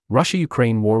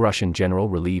Russia-Ukraine WarRussian general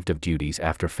relieved of duties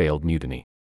after failed mutiny.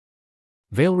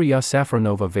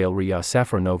 WarRussian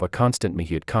Safronova constant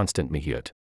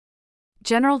Mihut.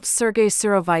 General Sergei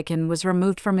Surovikin was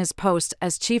removed from his post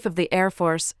as Chief of the Air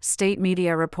Force, state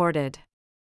media reported.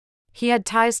 He had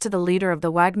ties to the leader of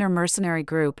the Wagner mercenary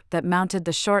group that mounted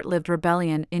the short-lived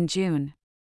rebellion in June.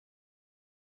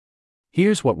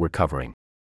 Here's what we're covering.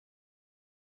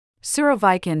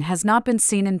 Surovikin has not been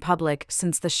seen in public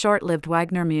since the short-lived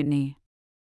Wagner mutiny.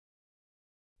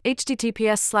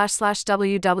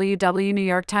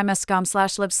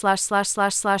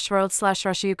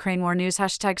 https://www.newyorktimes.com/live//world/Russia-Ukraine war news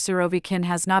 #Surovikin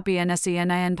has not been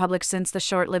seen in public since the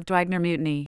short-lived Wagner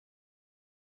mutiny.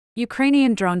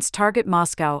 Ukrainian drones target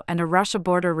Moscow and a Russia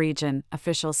border region,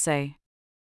 officials say.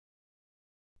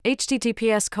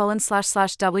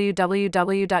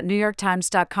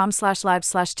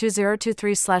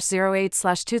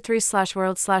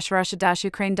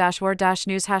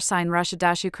 https://www.newyorktimes.com/live/2023/08/23/world/Russia-Ukraine-war-news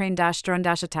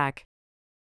 #Russia-Ukraine-drone-attack.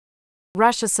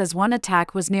 Russia says one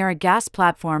attack was near a gas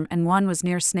platform and one was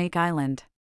near Snake Island.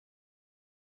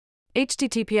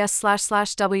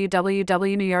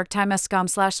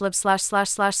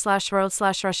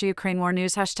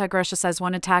 https://www.newyorktimes.com/live//world/Russia-Ukraine-war-news #Russia says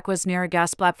one attack was near a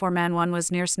gas platform and one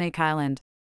was near Snake Island.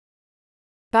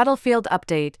 Battlefield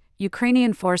update: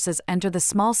 Ukrainian forces enter the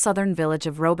small southern village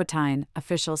of Robotyne,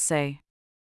 officials say.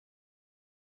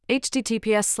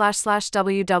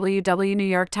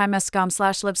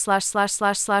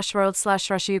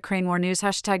 https://www.newyorktimes.com/live//world/Russia-Ukraine-war-news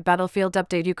 #Battlefield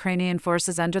update: Ukrainian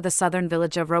forces enter the southern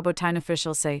village of Robotyne,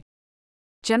 officials say.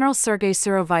 General Sergei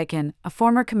Surovikin, a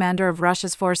former commander of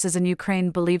Russia's forces in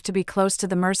Ukraine believed to be close to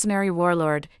the mercenary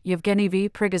warlord Yevgeny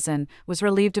Prigozhin, was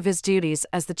relieved of his duties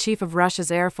as the chief of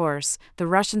Russia's Air Force, the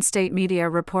Russian state media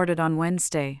reported on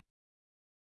Wednesday.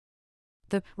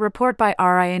 The report by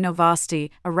RIA Novosti,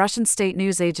 a Russian state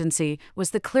news agency, was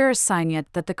the clearest sign yet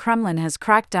that the Kremlin has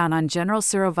cracked down on General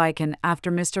Surovikin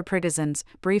after Mr. Prigozhin's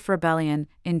brief rebellion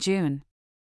in June.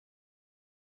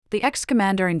 The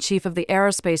ex-commander-in-chief of the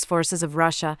Aerospace Forces of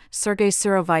Russia, Sergei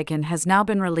Surovikin, has now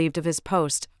been relieved of his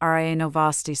post, RIA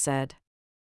Novosti said.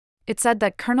 It said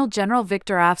that Colonel General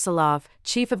Viktor Avsalov,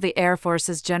 chief of the Air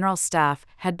Force's General Staff,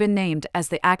 had been named as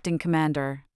the acting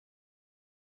commander.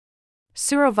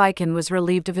 Surovikin was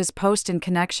relieved of his post in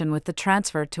connection with the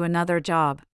transfer to another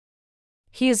job.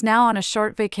 He is now on a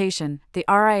short vacation, the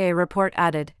RIA report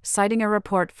added, citing a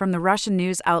report from the Russian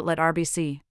news outlet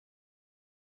RBC.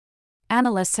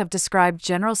 Analysts have described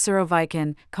General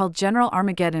Surovikin, called General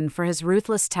Armageddon for his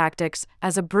ruthless tactics,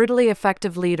 as a brutally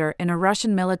effective leader in a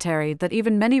Russian military that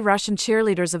even many Russian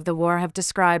cheerleaders of the war have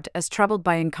described as troubled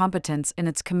by incompetence in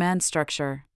its command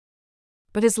structure.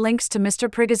 But his links to Mr.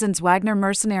 Prigozhin's Wagner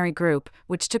mercenary group,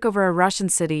 which took over a Russian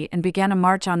city and began a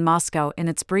march on Moscow in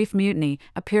its brief mutiny,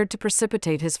 appeared to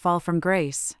precipitate his fall from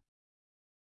grace.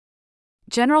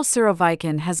 General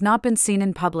Surovikin has not been seen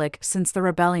in public since the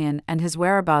rebellion, and his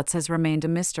whereabouts has remained a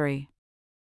mystery.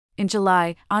 In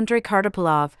July, Andrei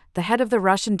Kartopolov, the head of the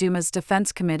Russian Duma's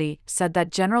Defense Committee, said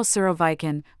that General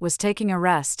Surovikin was taking a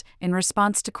rest in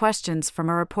response to questions from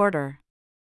a reporter.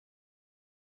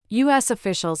 U.S.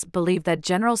 officials believe that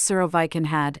General Surovikin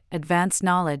had advanced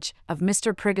knowledge of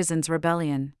Mr. Prigozhin's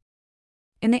rebellion.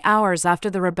 In the hours after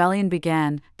the rebellion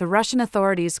began, the Russian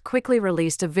authorities quickly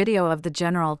released a video of the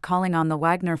general calling on the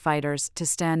Wagner fighters to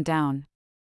stand down.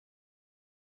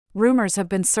 Rumors have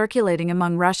been circulating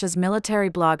among Russia's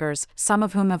military bloggers, some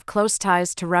of whom have close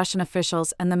ties to Russian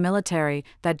officials and the military,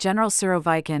 that General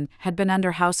Surovikin had been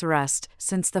under house arrest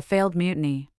since the failed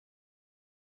mutiny.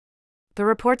 The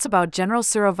reports about General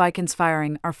Surovikin's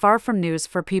firing are far from news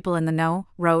for people in the know,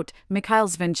 wrote Mikhail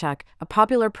Zvinchuk, a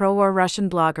popular pro-war Russian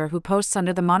blogger who posts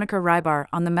under the moniker Rybar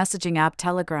on the messaging app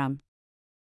Telegram.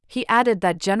 He added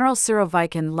that General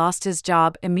Surovikin lost his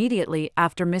job immediately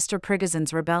after Mr.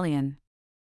 Prigozhin's rebellion.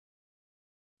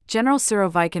 General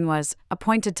Surovikin was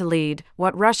appointed to lead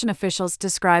what Russian officials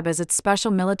describe as its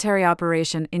special military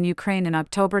operation in Ukraine in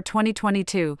October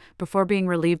 2022, before being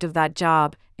relieved of that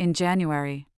job in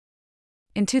January.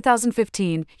 In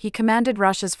 2015, he commanded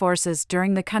Russia's forces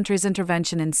during the country's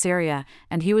intervention in Syria,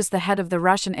 and he was the head of the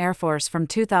Russian Air Force from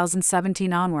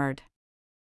 2017 onward.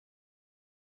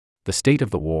 The state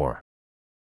of the war.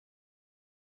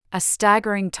 A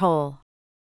staggering toll.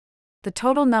 The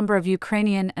total number of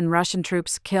Ukrainian and Russian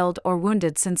troops killed or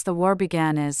wounded since the war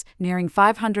began is nearing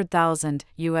 500,000,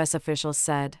 U.S. officials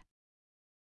said.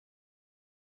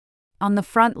 On the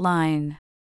front line.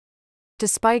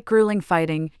 Despite grueling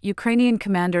fighting, Ukrainian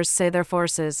commanders say their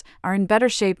forces are in better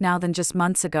shape now than just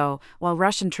months ago, while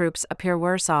Russian troops appear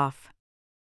worse off.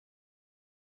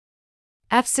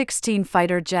 F-16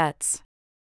 fighter jets.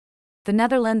 The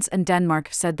Netherlands and Denmark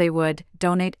said they would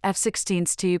donate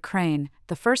F-16s to Ukraine,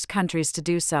 the first countries to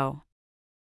do so.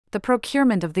 The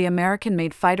procurement of the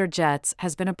American-made fighter jets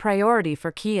has been a priority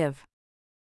for Kyiv.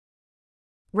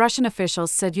 Russian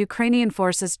officials said Ukrainian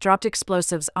forces dropped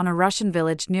explosives on a Russian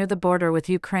village near the border with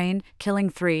Ukraine, killing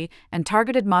 3, and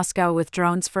targeted Moscow with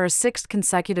drones for a 6th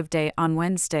consecutive day on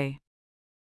Wednesday.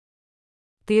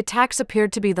 The attacks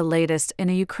appeared to be the latest in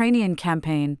a Ukrainian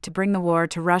campaign to bring the war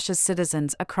to Russia's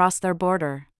citizens across their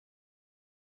border.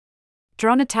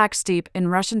 Drone attacks deep in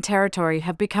Russian territory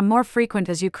have become more frequent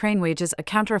as Ukraine wages a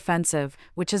counteroffensive,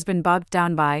 which has been bogged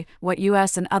down by what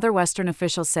US and other Western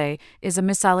officials say is a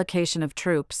misallocation of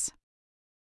troops.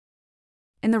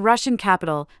 In the Russian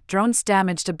capital, drones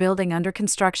damaged a building under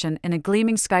construction in a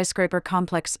gleaming skyscraper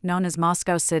complex known as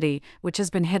Moscow City, which has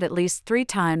been hit at least 3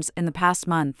 times in the past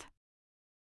month.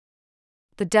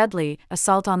 The deadly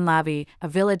assault on Lavy, a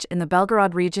village in the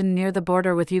Belgorod region near the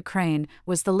border with Ukraine,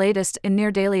 was the latest in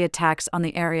near-daily attacks on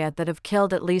the area that have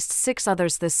killed at least 6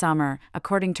 others this summer,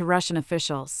 according to Russian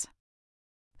officials.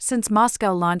 Since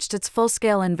Moscow launched its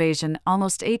full-scale invasion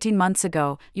almost 18 months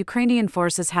ago, Ukrainian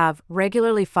forces have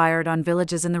regularly fired on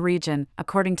villages in the region,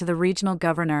 according to the regional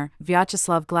governor,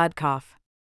 Vyacheslav Gladkov.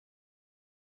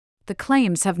 The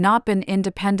claims have not been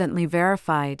independently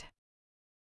verified.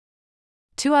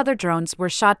 2 other drones were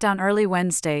shot down early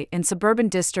Wednesday in suburban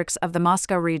districts of the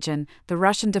Moscow region, the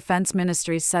Russian Defense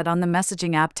Ministry said on the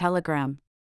messaging app Telegram.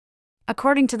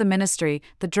 According to the ministry,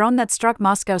 the drone that struck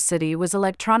Moscow City was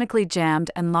electronically jammed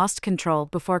and lost control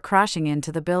before crashing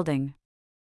into the building.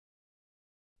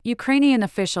 Ukrainian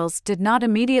officials did not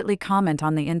immediately comment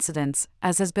on the incidents,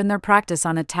 as has been their practice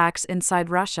on attacks inside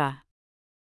Russia.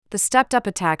 The stepped-up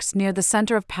attacks near the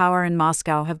center of power in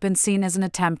Moscow have been seen as an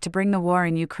attempt to bring the war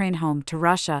in Ukraine home to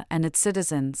Russia and its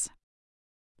citizens.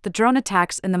 The drone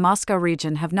attacks in the Moscow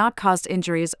region have not caused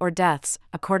injuries or deaths,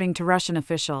 according to Russian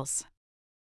officials.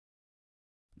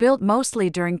 Built mostly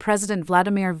during President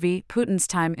Vladimir Putin's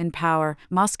time in power,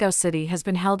 Moscow City has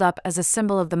been held up as a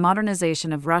symbol of the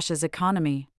modernization of Russia's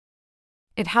economy.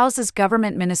 It houses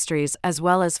government ministries as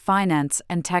well as finance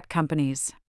and tech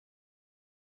companies.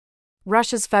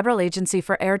 Russia's Federal Agency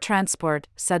for Air Transport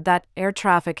said that air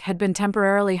traffic had been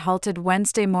temporarily halted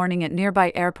Wednesday morning at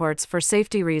nearby airports for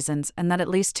safety reasons and that at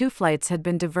least 2 flights had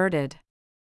been diverted.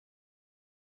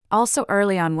 Also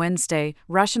early on Wednesday,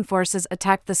 Russian forces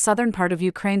attacked the southern part of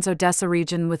Ukraine's Odessa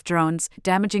region with drones,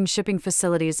 damaging shipping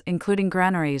facilities including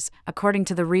granaries, according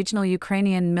to the regional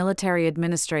Ukrainian military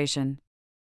administration.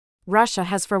 Russia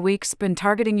has for weeks been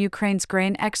targeting Ukraine's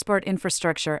grain export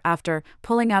infrastructure after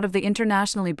pulling out of the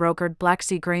internationally brokered Black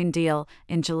Sea grain deal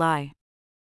in July.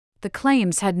 The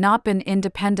claims had not been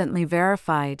independently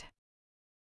verified.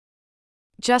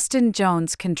 Justin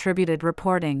Jones contributed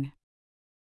reporting.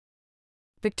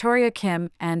 Victoria Kim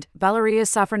and Valeria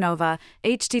Safronova,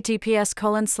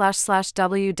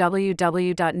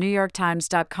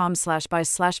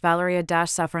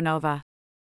 https://www.newyorktimes.com/by/Valeria-Safronova.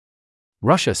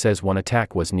 Russia says one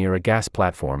attack was near a gas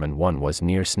platform and one was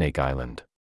near Snake Island.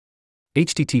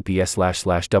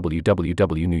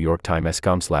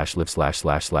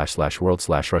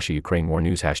 https://www.newyorktimes.com/live/world/Russia Ukraine War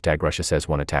News #Russia says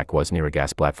one attack was near a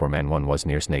gas platform and one was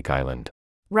near Snake Island.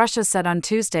 Russia said on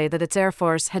Tuesday that its air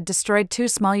force had destroyed 2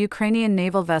 small Ukrainian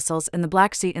naval vessels in the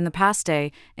Black Sea in the past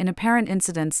day, in apparent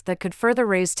incidents that could further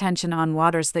raise tension on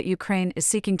waters that Ukraine is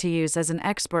seeking to use as an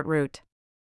export route.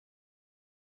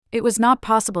 It was not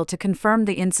possible to confirm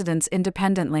the incidents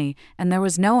independently, and there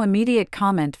was no immediate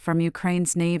comment from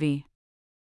Ukraine's Navy.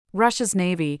 Russia's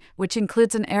Navy, which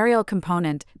includes an aerial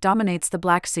component, dominates the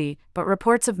Black Sea, but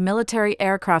reports of military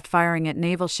aircraft firing at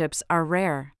naval ships are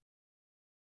rare.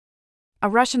 A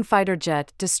Russian fighter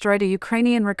jet destroyed a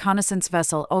Ukrainian reconnaissance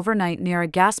vessel overnight near a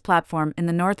gas platform in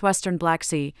the northwestern Black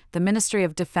Sea, the Ministry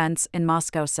of Defense in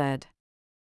Moscow said.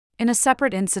 In a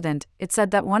separate incident, it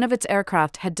said that one of its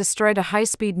aircraft had destroyed a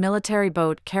high-speed military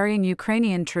boat carrying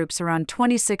Ukrainian troops around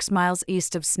 26 miles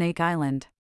east of Snake Island.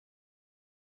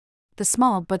 The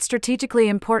small but strategically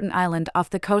important island off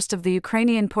the coast of the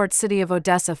Ukrainian port city of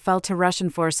Odessa fell to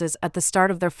Russian forces at the start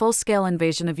of their full-scale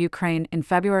invasion of Ukraine in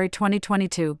February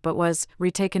 2022 but was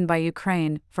retaken by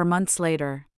Ukraine 4 months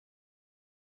later.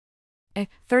 A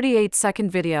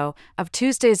 38-second video of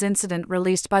Tuesday's incident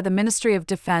released by the Ministry of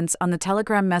Defense on the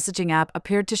Telegram messaging app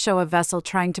appeared to show a vessel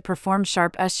trying to perform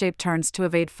sharp S-shaped turns to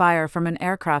evade fire from an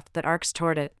aircraft that arcs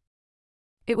toward it.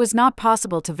 It was not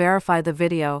possible to verify the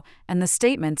video, and the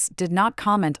statements did not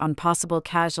comment on possible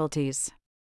casualties.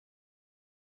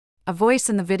 A voice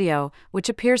in the video, which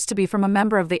appears to be from a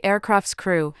member of the aircraft's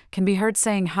crew, can be heard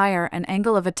saying higher an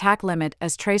angle of attack limit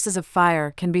as traces of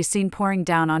fire can be seen pouring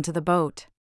down onto the boat.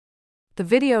 The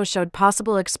video showed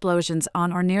possible explosions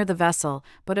on or near the vessel,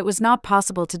 but it was not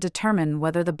possible to determine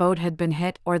whether the boat had been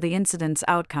hit or the incident's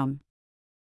outcome.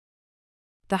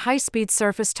 The high-speed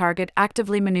surface target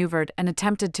actively maneuvered and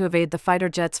attempted to evade the fighter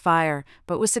jet's fire,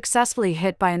 but was successfully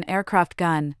hit by an aircraft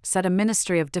gun, said a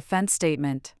Ministry of Defense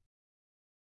statement.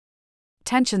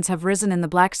 Tensions have risen in the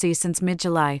Black Sea since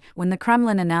mid-July, when the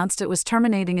Kremlin announced it was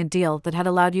terminating a deal that had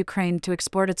allowed Ukraine to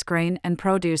export its grain and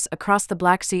produce across the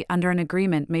Black Sea under an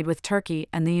agreement made with Turkey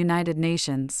and the United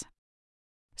Nations.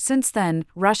 Since then,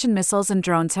 Russian missiles and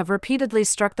drones have repeatedly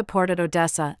struck the port at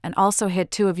Odessa and also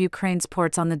hit two of Ukraine's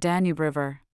ports on the Danube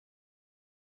River.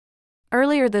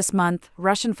 Earlier this month,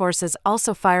 Russian forces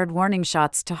also fired warning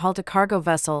shots to halt a cargo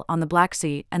vessel on the Black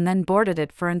Sea and then boarded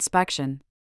it for inspection.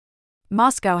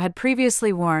 Moscow had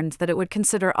previously warned that it would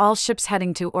consider all ships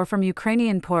heading to or from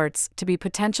Ukrainian ports to be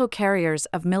potential carriers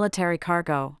of military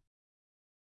cargo.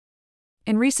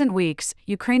 In recent weeks,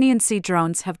 Ukrainian sea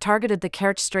drones have targeted the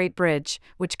Kerch Strait Bridge,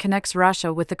 which connects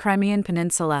Russia with the Crimean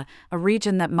Peninsula, a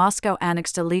region that Moscow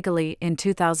annexed illegally in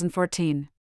 2014.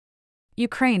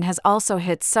 Ukraine has also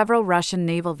hit several Russian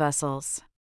naval vessels.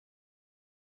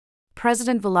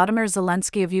 President Volodymyr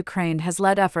Zelensky of Ukraine has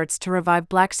led efforts to revive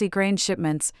Black Sea grain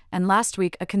shipments, and last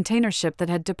week a container ship that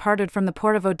had departed from the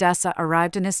port of Odessa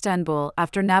arrived in Istanbul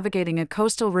after navigating a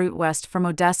coastal route west from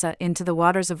Odessa into the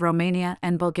waters of Romania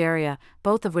and Bulgaria,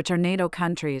 both of which are NATO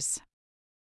countries.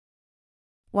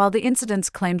 While the incidents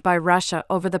claimed by Russia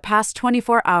over the past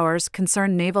 24 hours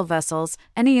concern naval vessels,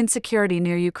 any insecurity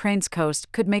near Ukraine's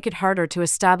coast could make it harder to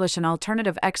establish an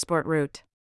alternative export route.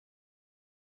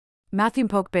 Matthew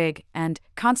Pokebig and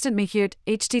Constant Mihute,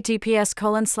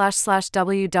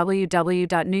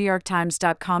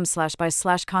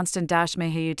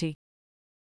 https://www.newyorktimes.com/by/constant-mihute.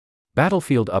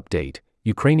 Battlefield update: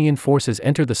 Ukrainian forces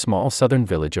enter the small southern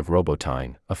village of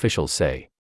Robotyne, officials say.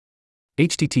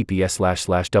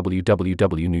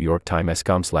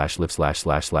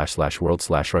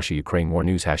 https://www.newyorktimes.com/live/world/Russia Ukraine War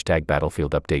News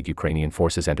 #Battlefield update: Ukrainian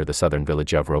forces enter the southern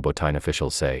village of Robotyne,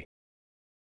 officials say.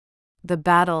 The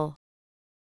battle.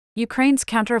 Ukraine's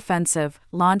counteroffensive,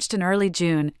 launched in early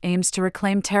June, aims to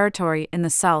reclaim territory in the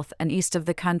south and east of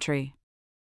the country.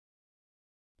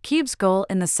 Kyiv's goal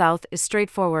in the south is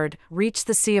straightforward: reach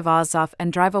the Sea of Azov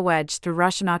and drive a wedge through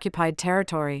Russian-occupied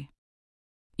territory.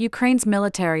 Ukraine's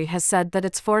military has said that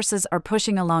its forces are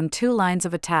pushing along two lines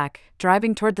of attack,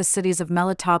 driving toward the cities of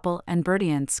Melitopol and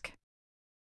Berdyansk.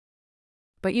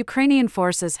 But Ukrainian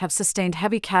forces have sustained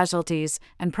heavy casualties,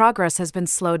 and progress has been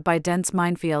slowed by dense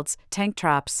minefields, tank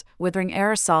traps, withering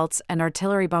air assaults, and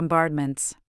artillery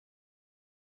bombardments.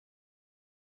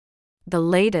 The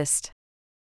latest.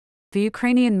 The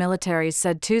Ukrainian military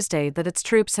said Tuesday that its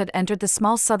troops had entered the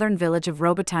small southern village of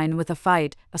Robotyne with a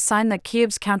fight, a sign that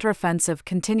Kyiv's counteroffensive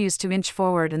continues to inch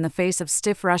forward in the face of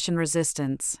stiff Russian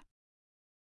resistance.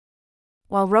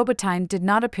 While Robotyne did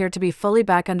not appear to be fully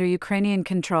back under Ukrainian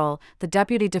control, the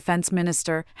Deputy Defense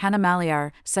Minister, Hanna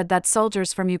Maliar, said that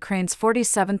soldiers from Ukraine's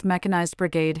 47th Mechanized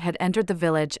Brigade had entered the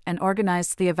village and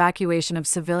organized the evacuation of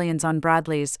civilians on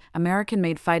Bradleys,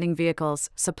 American-made fighting vehicles,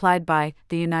 supplied by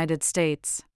the United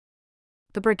States.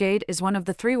 The brigade is one of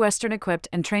the three Western-equipped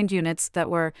and trained units that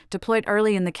were deployed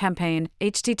early in the campaign.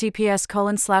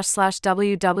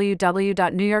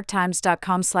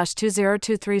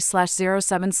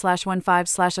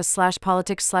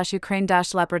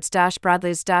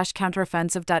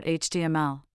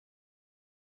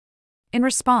 In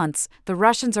response, the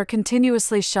Russians are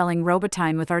continuously shelling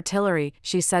Robotyne with artillery,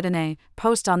 she said in a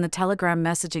post on the Telegram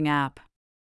messaging app.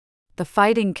 The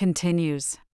fighting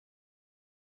continues.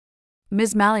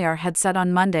 Ms. Maliar had said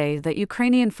on Monday that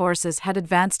Ukrainian forces had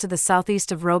advanced to the southeast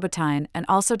of Robotyne and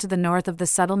also to the north of the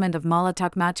settlement of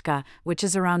Molotokmachka, which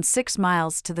is around 6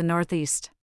 miles to the northeast.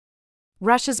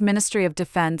 Russia's Ministry of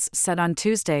Defense said on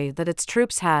Tuesday that its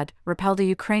troops had repelled a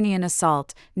Ukrainian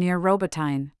assault near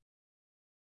Robotyne.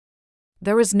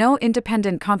 There was no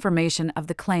independent confirmation of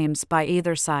the claims by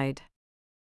either side.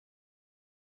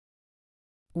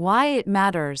 Why it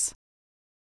matters.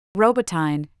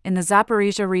 Robotyne, in the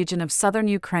Zaporizhzhia region of southern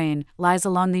Ukraine, lies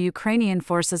along the Ukrainian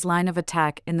forces' line of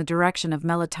attack in the direction of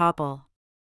Melitopol.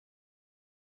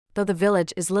 Though the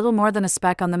village is little more than a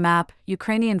speck on the map,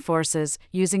 Ukrainian forces,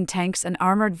 using tanks and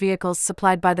armored vehicles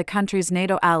supplied by the country's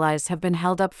NATO allies, have been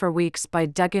held up for weeks by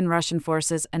dug-in Russian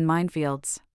forces and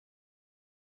minefields.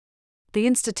 The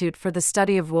Institute for the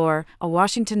Study of War, a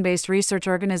Washington-based research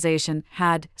organization,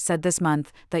 had said this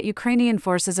month that Ukrainian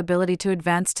forces' ability to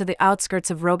advance to the outskirts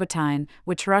of Robotyne,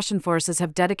 which Russian forces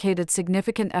have dedicated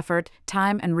significant effort,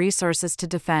 time and resources to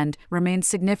defend, remains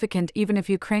significant even if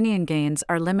Ukrainian gains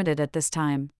are limited at this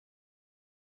time.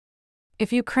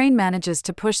 If Ukraine manages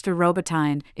to push through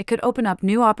Robotyne, it could open up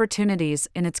new opportunities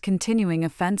in its continuing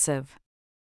offensive.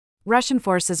 Russian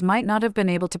forces might not have been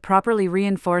able to properly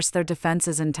reinforce their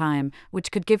defenses in time,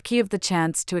 which could give Kyiv the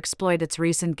chance to exploit its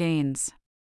recent gains.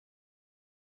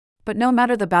 But no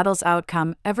matter the battle's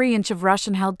outcome, every inch of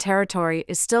Russian-held territory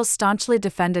is still staunchly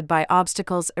defended by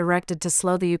obstacles erected to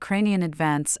slow the Ukrainian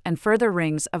advance and further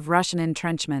rings of Russian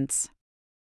entrenchments.